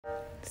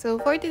So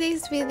for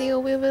today's video,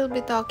 we will be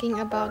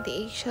talking about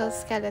the axial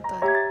skeleton.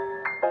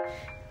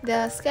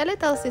 The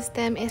skeletal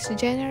system is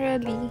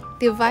generally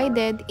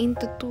divided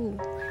into two,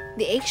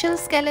 the axial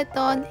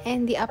skeleton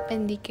and the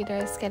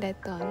appendicular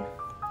skeleton.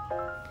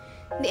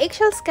 The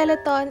axial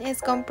skeleton is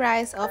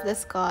comprised of the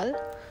skull,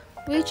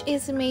 which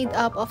is made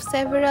up of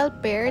several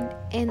paired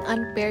and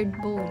unpaired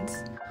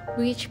bones,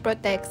 which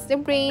protects the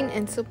brain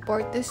and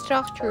support the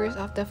structures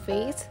of the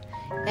face,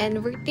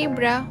 and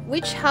vertebra,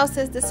 which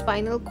houses the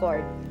spinal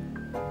cord.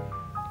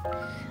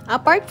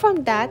 Apart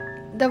from that,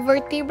 the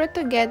vertebra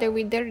together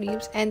with the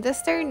ribs and the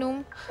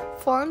sternum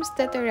forms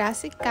the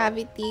thoracic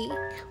cavity,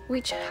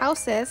 which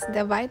houses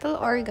the vital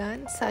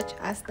organs such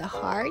as the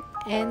heart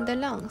and the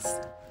lungs.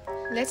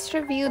 Let's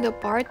review the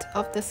parts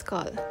of the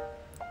skull.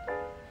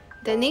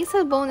 The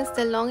nasal bone is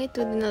the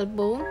longitudinal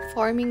bone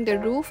forming the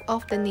roof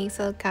of the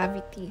nasal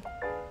cavity.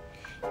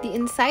 The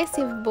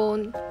incisive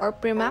bone or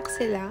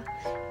premaxilla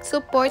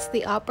supports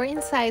the upper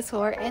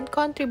incisor and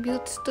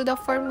contributes to the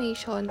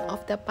formation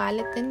of the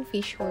palatine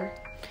fissure.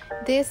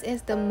 This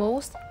is the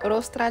most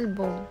rostral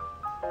bone.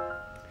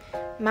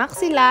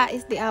 Maxilla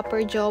is the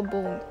upper jaw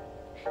bone.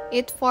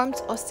 It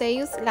forms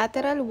osseous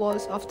lateral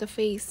walls of the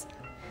face.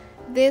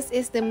 This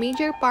is the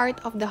major part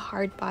of the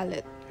hard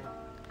palate.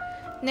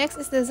 Next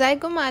is the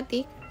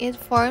zygomatic. It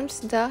forms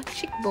the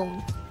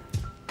cheekbone.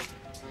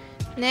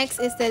 Next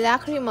is the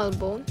lacrimal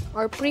bone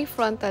or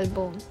prefrontal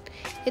bone.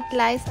 It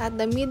lies at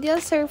the medial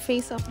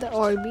surface of the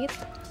orbit,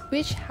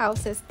 which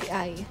houses the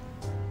eye.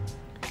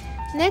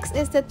 Next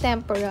is the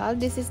temporal.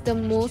 This is the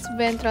most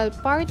ventral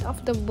part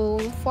of the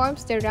bone,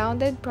 forms the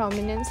rounded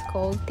prominence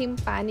called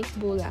tympanic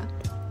bulla.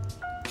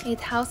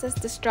 It houses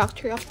the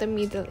structure of the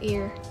middle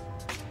ear.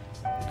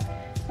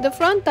 The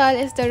frontal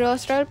is the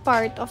rostral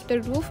part of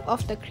the roof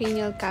of the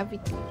cranial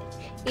cavity.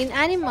 In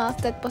animals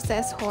that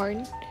possess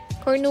horn,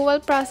 cornual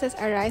process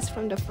arise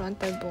from the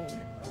frontal bone.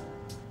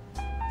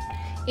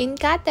 In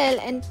cattle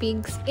and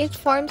pigs, it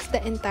forms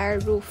the entire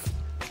roof.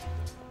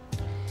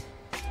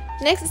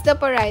 Next is the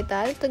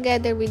parietal.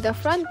 Together with the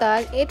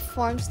frontal, it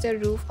forms the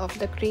roof of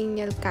the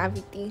cranial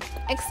cavity,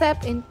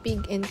 except in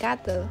pig and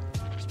cattle.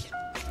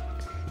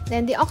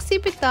 Then the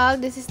occipital.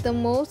 This is the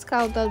most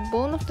caudal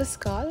bone of the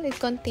skull. It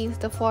contains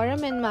the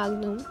foramen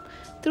magnum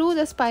through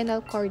the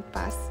spinal cord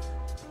pass.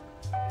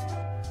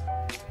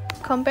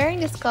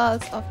 Comparing the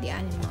skulls of the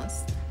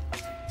animals.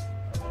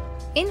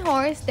 In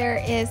horse,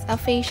 there is a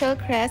facial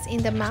crest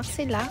in the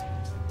maxilla.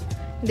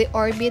 The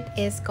orbit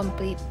is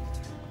complete.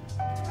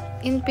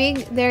 In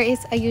pig, there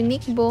is a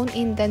unique bone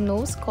in the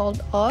nose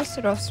called os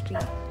rostri.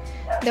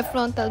 The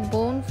frontal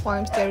bone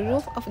forms the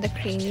roof of the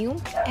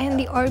cranium and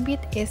the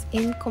orbit is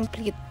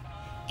incomplete.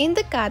 In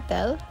the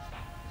cattle,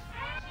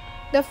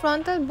 the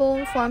frontal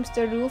bone forms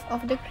the roof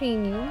of the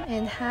cranium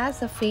and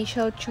has a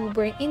facial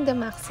tuber in the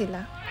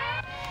maxilla.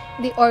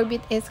 The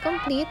orbit is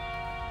complete.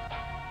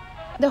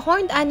 The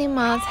horned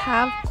animals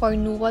have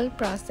cornual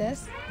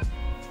process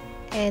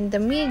and the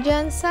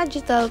median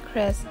sagittal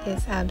crest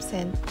is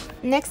absent.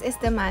 Next is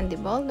the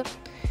mandible.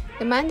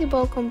 The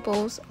mandible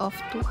composed of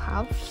two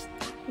halves.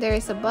 There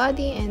is a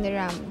body and the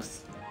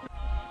ramus.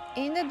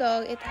 In the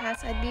dog, it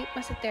has a deep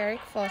mesenteric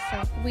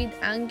fossa with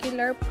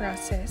angular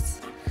process,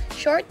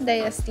 short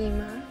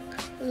diastema,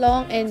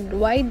 long and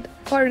wide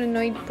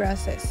coronoid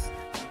process.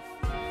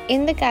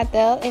 In the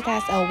cattle, it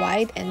has a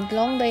wide and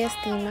long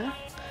diastema,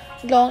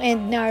 long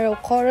and narrow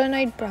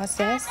coronoid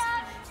process,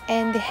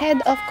 and the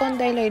head of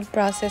condyloid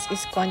process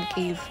is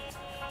concave.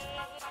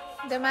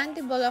 The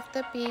mandible of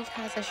the pig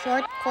has a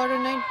short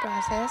coronoid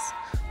process,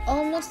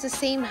 almost the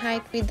same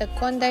height with the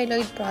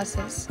condyloid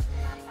process.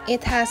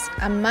 It has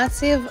a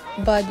massive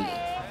body.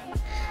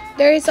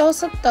 There is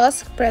also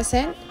tusk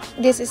present.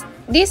 This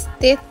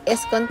teeth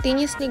is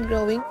continuously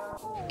growing.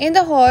 In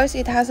the horse,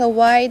 it has a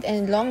wide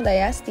and long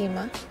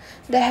diastema.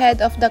 The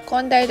head of the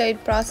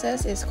condyloid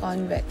process is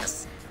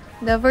convex.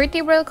 The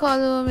vertebral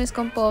column is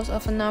composed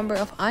of a number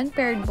of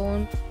unpaired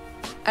bones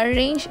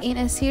arranged in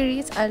a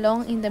series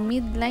along in the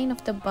midline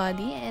of the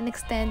body and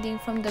extending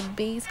from the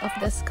base of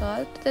the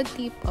skull to the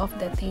tip of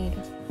the tail.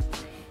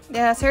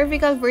 The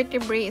cervical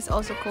vertebrae is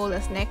also called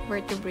as neck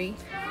vertebrae.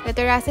 The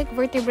thoracic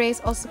vertebrae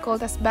is also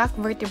called as back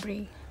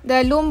vertebrae.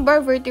 The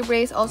lumbar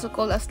vertebrae is also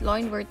called as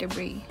loin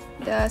vertebrae.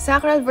 The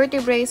sacral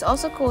vertebrae is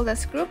also called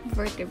as croup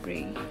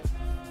vertebrae.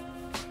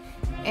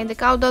 And the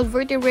caudal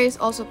vertebrae is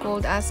also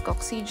called as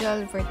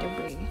coccygeal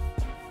vertebrae.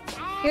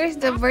 Here's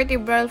the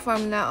vertebral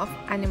formula of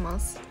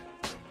animals.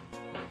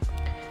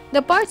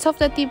 The parts of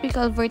the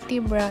typical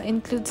vertebra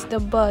includes the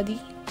body,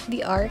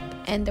 the arc,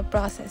 and the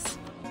process.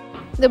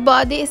 The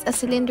body is a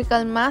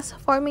cylindrical mass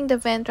forming the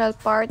ventral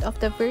part of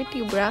the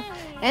vertebra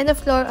and the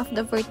floor of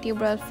the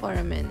vertebral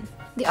foramen.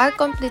 The arc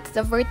completes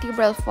the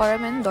vertebral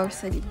foramen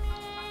dorsally.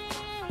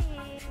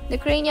 The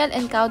cranial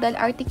and caudal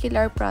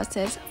articular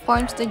process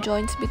forms the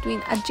joints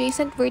between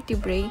adjacent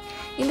vertebrae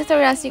in the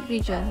thoracic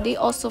region. They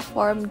also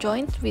form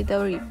joints with the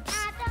ribs.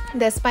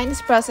 The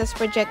spinous process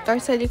projects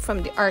dorsally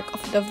from the arc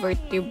of the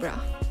vertebra.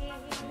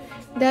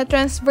 The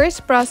transverse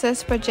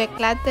process projects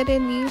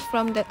laterally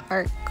from the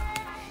arc.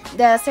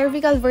 The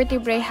cervical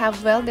vertebrae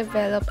have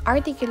well-developed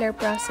articular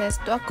process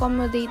to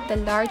accommodate the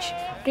large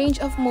range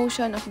of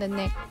motion of the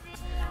neck.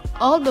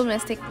 All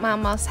domestic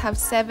mammals have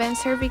 7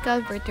 cervical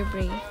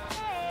vertebrae.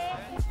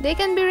 They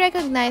can be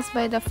recognized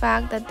by the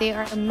fact that they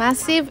are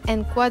massive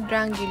and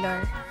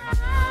quadrangular.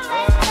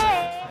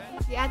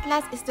 The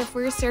atlas is the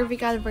first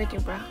cervical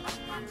vertebra.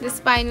 The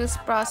spinous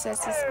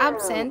process is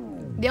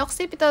absent. The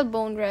occipital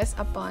bone rests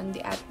upon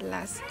the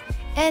atlas,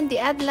 and the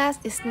atlas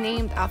is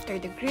named after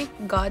the Greek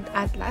god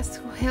Atlas,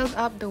 who held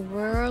up the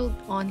world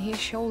on his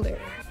shoulder.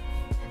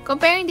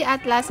 Comparing the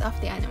atlas of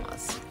the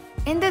animals.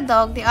 In the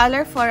dog, the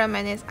alar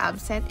foramen is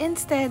absent.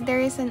 Instead,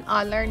 there is an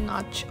alar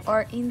notch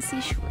or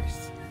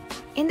incisures.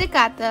 In the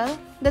cattle,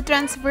 the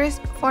transverse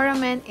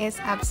foramen is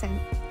absent.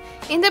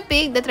 In the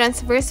pig, the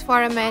transverse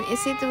foramen is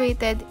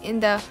situated in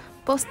the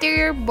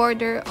posterior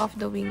border of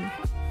the wing.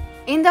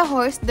 In the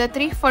horse, the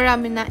 3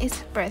 foramina is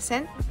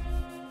present.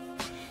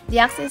 The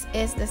axis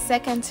is the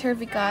second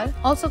cervical,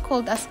 also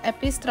called as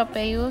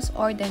epistropaeus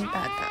or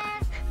dentata.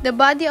 The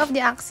body of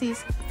the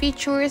axis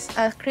features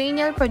a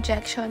cranial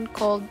projection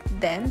called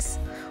dens,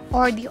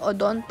 or the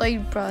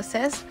odontoid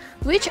process,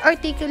 which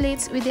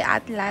articulates with the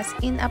atlas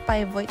in a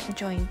pivot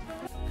joint.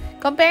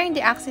 Comparing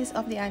the axis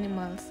of the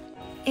animals.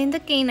 In the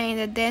canine,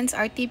 the dens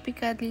are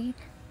typically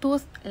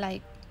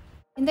tooth-like.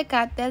 In the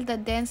cattle, the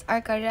dens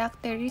are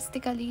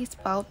characteristically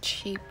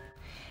spout-shaped.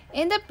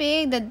 In the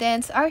pig, the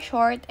dens are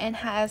short and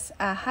has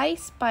a high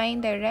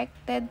spine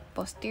directed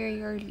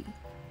posteriorly.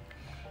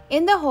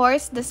 In the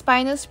horse, the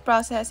spinous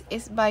process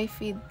is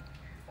bifid.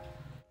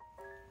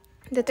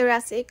 The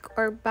thoracic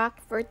or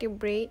back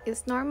vertebrae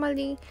is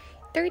normally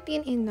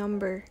 13 in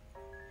number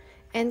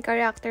and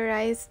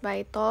characterized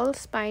by tall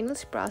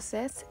spinous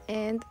process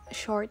and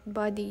short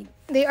body.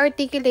 They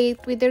articulate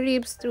with the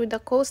ribs through the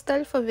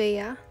costal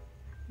fovea,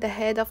 the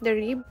head of the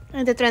rib,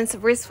 and the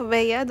transverse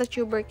fovea, the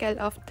tubercle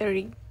of the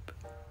rib.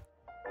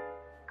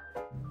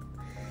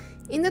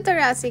 In the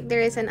thoracic,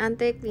 there is an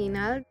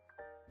anticlinal.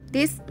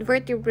 This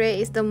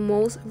vertebrae is the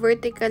most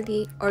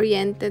vertically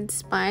oriented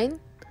spine.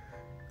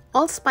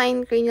 All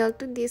spine cranial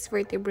to this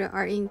vertebra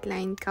are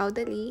inclined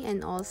caudally,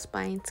 and all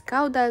spines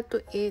caudal to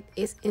it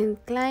is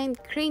inclined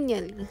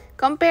cranially.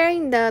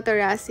 Comparing the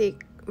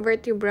thoracic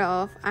vertebra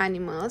of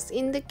animals,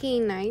 in the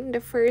canine,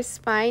 the first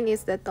spine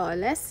is the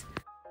tallest.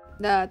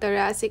 The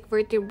thoracic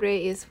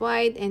vertebrae is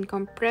wide and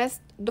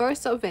compressed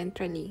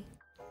dorsoventrally.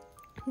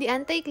 The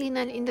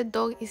anticlinal in the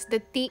dog is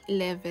the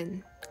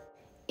T11.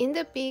 In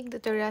the pig, the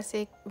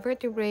thoracic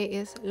vertebrae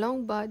is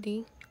long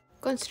body,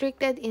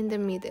 constricted in the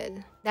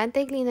middle. The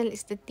anticlinal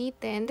is the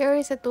T10. There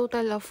is a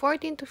total of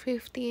 14 to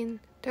 15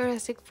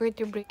 thoracic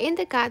vertebrae. In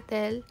the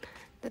cattle,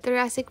 the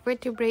thoracic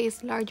vertebrae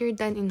is larger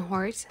than in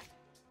horse.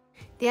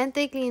 The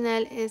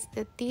anticlinal is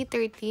the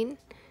T13.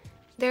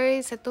 There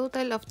is a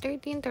total of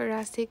 13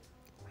 thoracic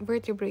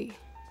vertebrae.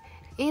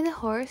 In the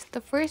horse,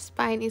 the first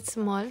spine is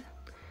small.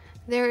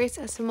 There is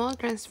a small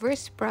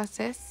transverse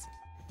process.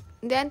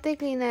 The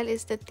anticlinal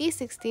is the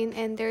T16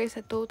 and there is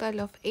a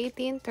total of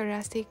 18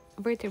 thoracic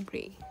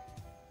vertebrae.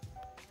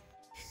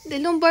 The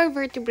lumbar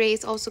vertebrae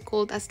is also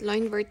called as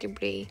loin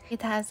vertebrae.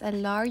 It has a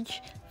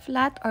large,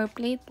 flat or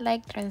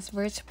plate-like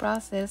transverse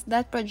process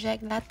that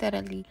project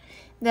laterally.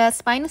 The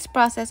spinous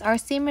process are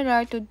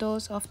similar to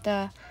those of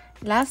the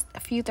last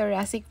few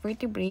thoracic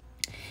vertebrae.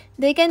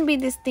 They can be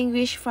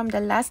distinguished from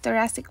the last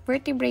thoracic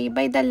vertebrae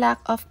by the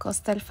lack of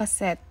costal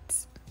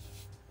facets.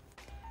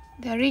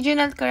 The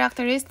regional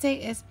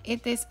characteristic is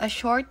it is a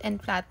short and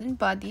flattened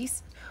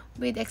bodies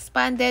with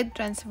expanded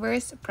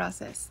transverse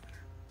process.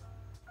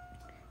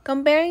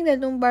 Comparing the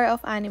lumbar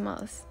of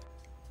animals.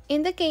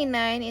 In the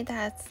canine, it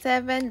has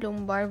 7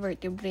 lumbar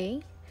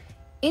vertebrae.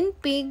 In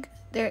pig,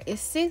 there is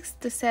 6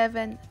 to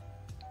 7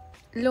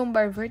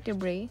 lumbar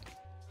vertebrae.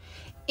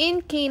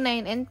 In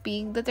canine and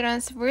pig, the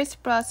transverse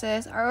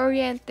process are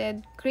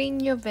oriented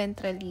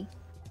cranioventrally.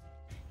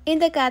 In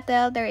the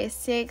cattle, there is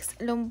 6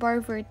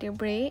 lumbar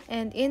vertebrae,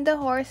 and in the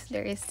horse,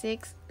 there is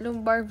 6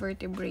 lumbar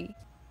vertebrae.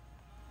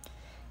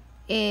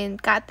 In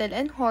cattle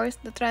and horse,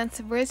 the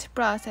transverse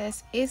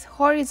process is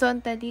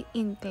horizontally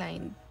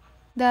inclined.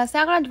 The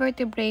sacral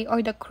vertebrae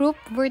or the croup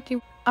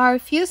vertebrae are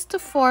fused to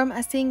form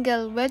a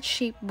single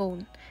wedge-shaped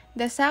bone.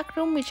 The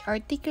sacrum, which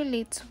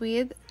articulates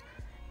with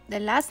the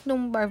last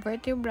lumbar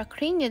vertebra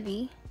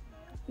cranially,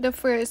 the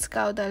first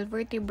caudal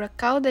vertebra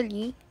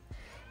caudally,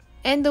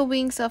 and the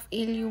wings of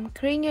ilium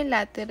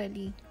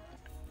craniolaterally.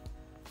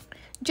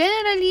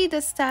 Generally,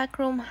 the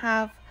sacrum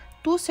have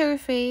 2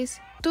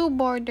 surfaces, 2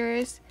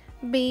 borders,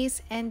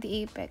 base, and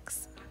the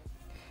apex.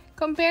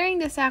 Comparing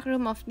the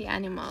sacrum of the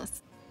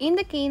animals. In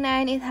the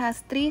canine, it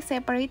has 3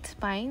 separate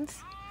spines,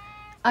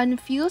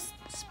 unfused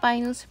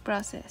spinous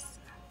process.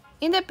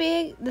 In the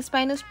pig, the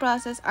spinous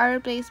process are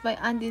replaced by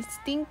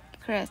undistinct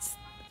crests.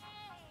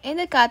 In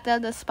the cattle,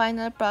 the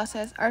spinal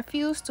process are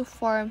fused to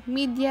form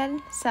medial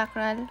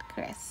sacral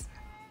crest.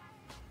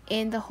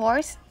 In the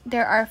horse,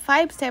 there are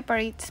 5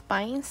 separate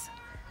spines,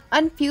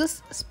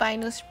 unfused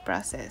spinous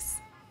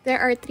process. There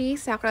are 3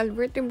 sacral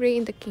vertebrae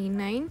in the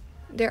canine.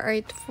 There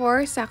are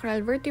 4 sacral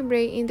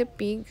vertebrae in the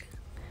pig.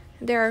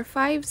 There are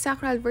 5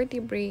 sacral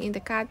vertebrae in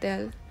the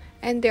cattle,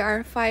 and there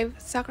are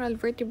 5 sacral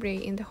vertebrae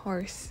in the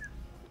horse.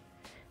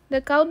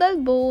 The caudal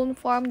bone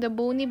forms the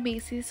bony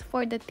basis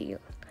for the tail.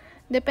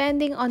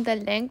 Depending on the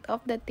length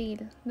of the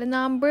tail, the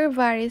number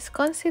varies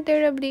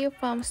considerably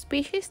from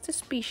species to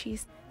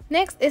species.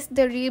 Next is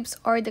the ribs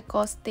or the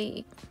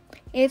costae.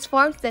 It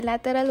forms the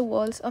lateral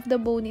walls of the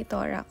bony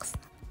thorax.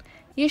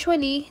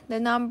 Usually, the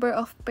number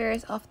of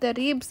pairs of the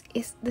ribs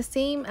is the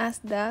same as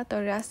the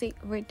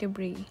thoracic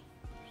vertebrae.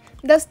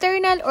 The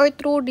sternal or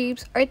true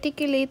ribs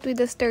articulate with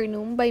the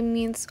sternum by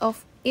means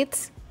of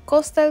its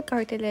costal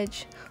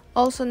cartilage,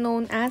 also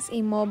known as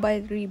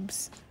immobile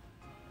ribs.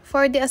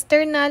 For the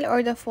asternal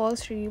or the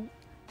false rib,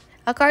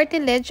 a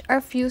cartilage are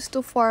fused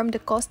to form the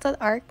costal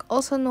arc,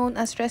 also known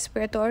as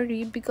respiratory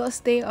rib,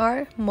 because they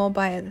are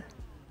mobile.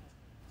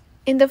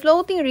 In the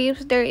floating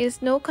ribs, there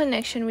is no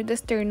connection with the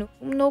sternum,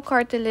 no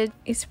cartilage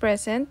is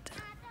present.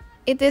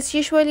 It is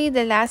usually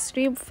the last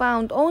rib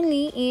found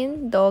only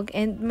in dog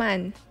and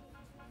man.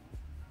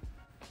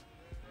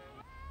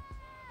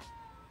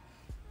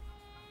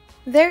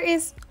 There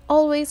is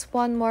always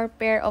one more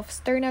pair of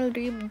sternal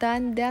rib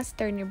than the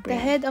sternebrae. The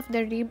head of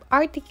the rib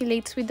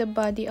articulates with the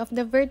body of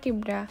the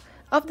vertebra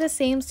of the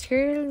same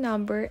serial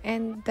number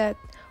and that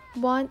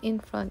one in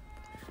front.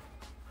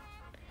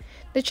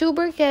 The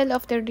tubercle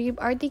of the rib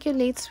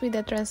articulates with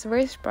the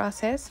transverse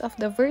process of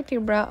the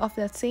vertebra of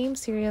the same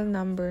serial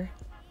number.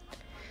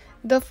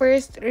 The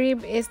first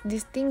rib is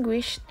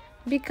distinguished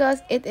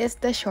because it is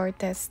the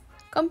shortest.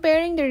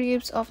 Comparing the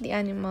ribs of the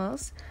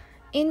animals,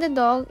 in the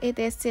dog, it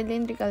is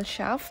cylindrical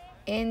shaft.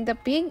 In the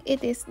pig,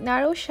 it is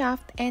narrow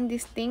shaft and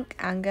distinct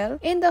angle.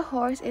 In the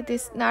horse, it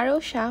is narrow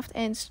shaft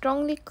and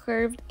strongly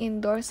curved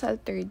in dorsal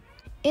third.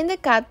 In the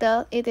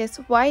cattle, it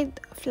is wide,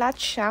 flat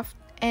shaft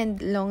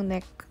and long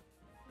neck.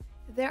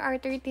 There are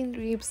 13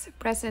 ribs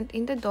present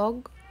in the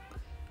dog,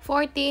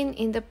 14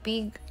 in the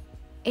pig,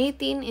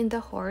 18 in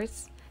the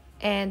horse,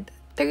 and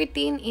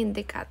 13 in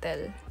the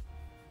cattle.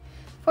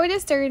 For the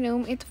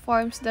sternum, it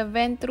forms the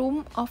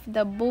ventrum of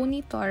the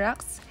bony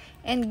thorax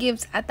and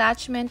gives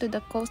attachment to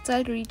the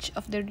costal ridge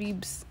of the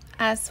ribs,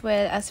 as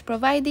well as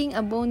providing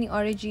a bony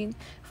origin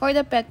for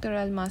the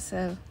pectoral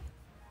muscle.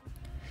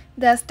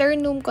 The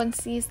sternum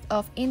consists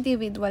of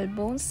individual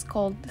bones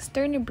called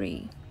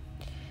sternebrae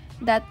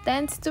that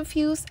tends to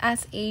fuse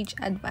as age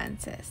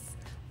advances.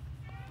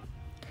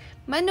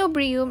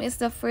 Manubrium is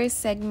the first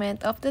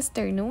segment of the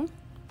sternum.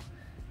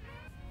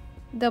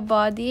 The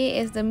body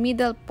is the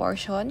middle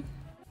portion.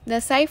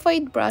 The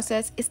xiphoid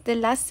process is the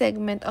last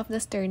segment of the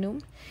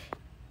sternum.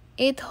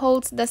 It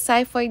holds the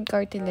xiphoid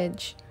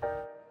cartilage.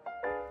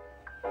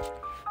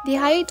 The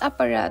hyoid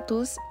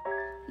apparatus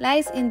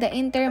lies in the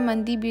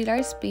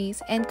intermandibular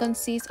space and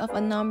consists of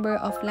a number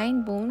of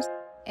line bones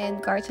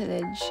and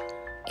cartilage.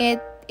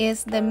 It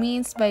is the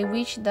means by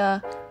which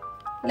the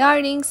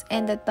larynx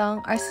and the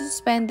tongue are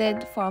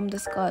suspended from the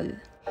skull.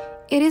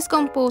 It is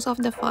composed of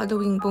the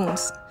following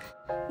bones.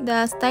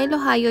 The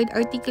stylohyoid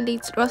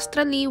articulates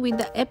rostrally with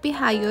the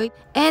epihyoid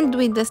and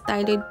with the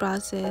styloid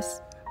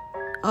process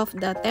of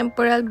the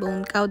temporal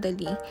bone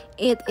caudally.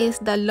 It is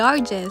the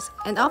largest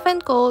and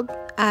often called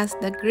as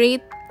the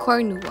great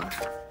cornua.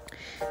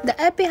 The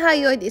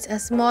epihyoid is a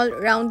small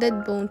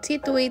rounded bone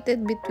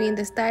situated between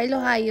the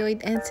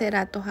stylohyoid and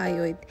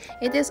ceratohyoid.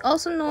 It is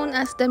also known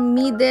as the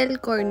middle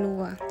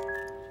cornua.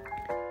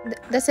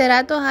 The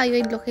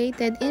ceratohyoid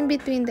located in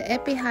between the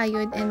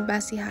epihyoid and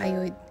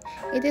basihyoid.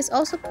 It is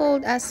also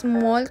called as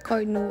small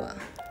cornua.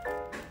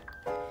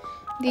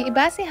 The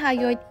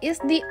basihyoid is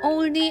the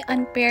only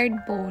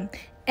unpaired bone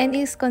and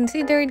is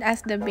considered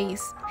as the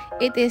base.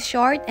 It is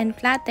short and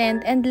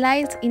flattened and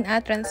lies in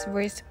a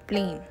transverse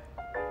plane.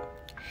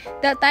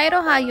 The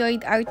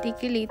thyrohyoid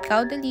articulate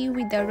caudally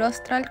with the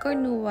rostral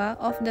cornua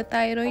of the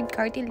thyroid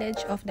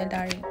cartilage of the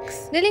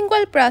larynx. The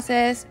lingual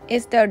process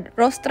is the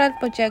rostral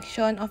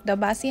projection of the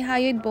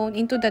basihyoid bone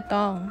into the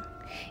tongue.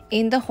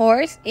 In the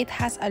horse, it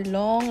has a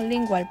long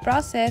lingual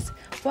process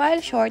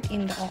while short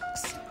in the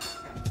ox.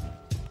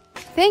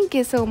 Thank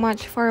you so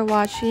much for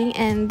watching,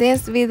 and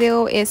this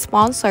video is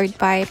sponsored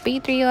by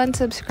Patreon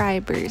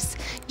subscribers.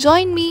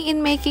 Join me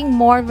in making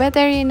more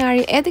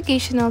veterinary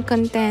educational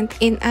content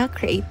in a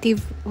creative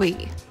way.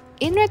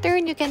 In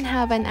return, you can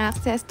have an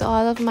access to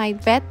all of my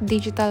vet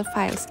digital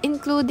files,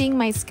 including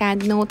my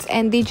scanned notes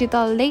and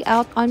digital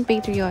layout on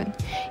Patreon.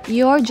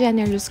 Your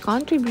generous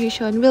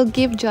contribution will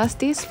give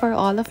justice for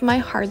all of my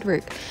hard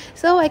work,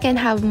 so I can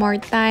have more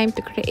time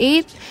to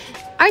create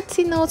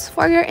artsy notes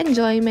for your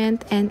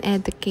enjoyment and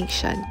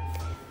education.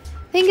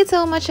 Thank you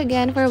so much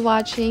again for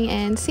watching,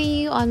 and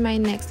see you on my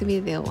next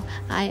video.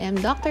 I am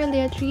Dr.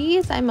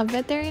 Leatrice. I'm a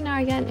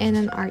veterinarian and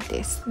an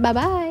artist.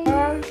 Bye-bye!